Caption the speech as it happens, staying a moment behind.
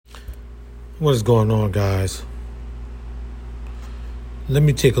What is going on, guys? Let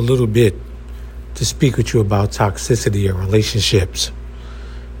me take a little bit to speak with you about toxicity in relationships.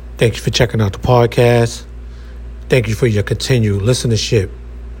 Thank you for checking out the podcast. Thank you for your continued listenership.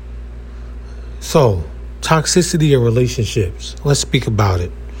 So, toxicity in relationships. Let's speak about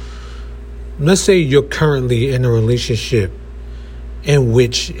it. Let's say you're currently in a relationship in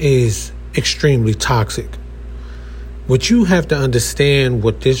which is extremely toxic. What you have to understand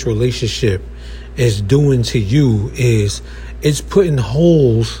what this relationship is doing to you is it's putting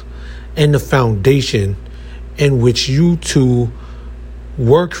holes in the foundation in which you two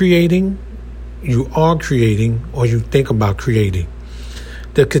were creating, you are creating, or you think about creating.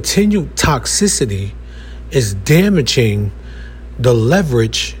 The continued toxicity is damaging the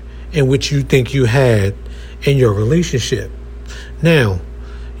leverage in which you think you had in your relationship. Now,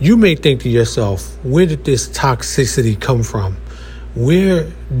 you may think to yourself, where did this toxicity come from? Where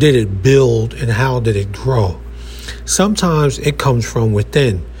did it build and how did it grow? Sometimes it comes from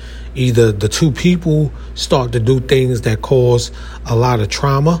within. Either the two people start to do things that cause a lot of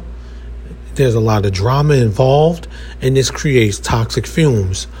trauma. There's a lot of drama involved, and this creates toxic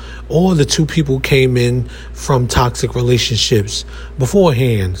fumes. Or the two people came in from toxic relationships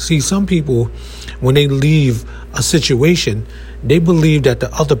beforehand. See, some people, when they leave a situation, they believe that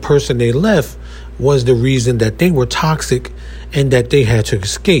the other person they left was the reason that they were toxic and that they had to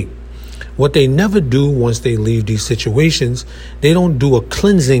escape. What they never do once they leave these situations, they don't do a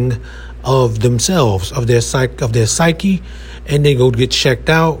cleansing of themselves, of their psyche, and they go get checked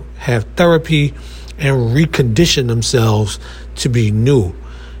out, have therapy, and recondition themselves to be new.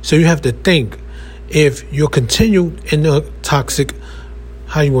 So you have to think, if you're continued in a toxic,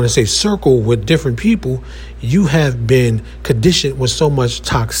 circle with different people, you have been conditioned with so much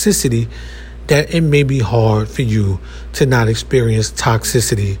toxicity that it may be hard for you to not experience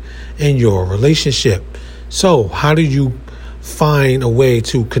toxicity in your relationship. So how do you find a way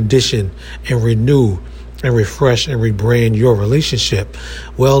to condition and renew and refresh and rebrand your relationship?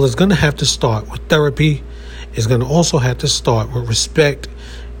 Well, it's going to have to start with therapy. It's going to also have to start with respect,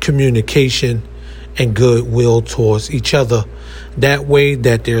 communication, and goodwill towards each other. That way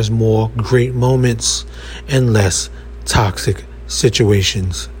that there's more great moments and less toxic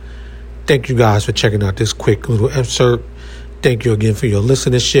situations. Thank you guys for checking out this quick little excerpt. Thank you again for your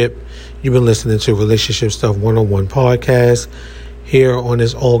listenership. You've been listening to Relationship Stuff 101 podcast here on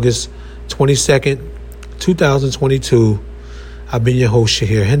this August 22nd, 2022. I've been your host,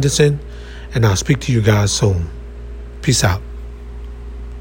 Shahir Henderson, and I'll speak to you guys soon. Peace out.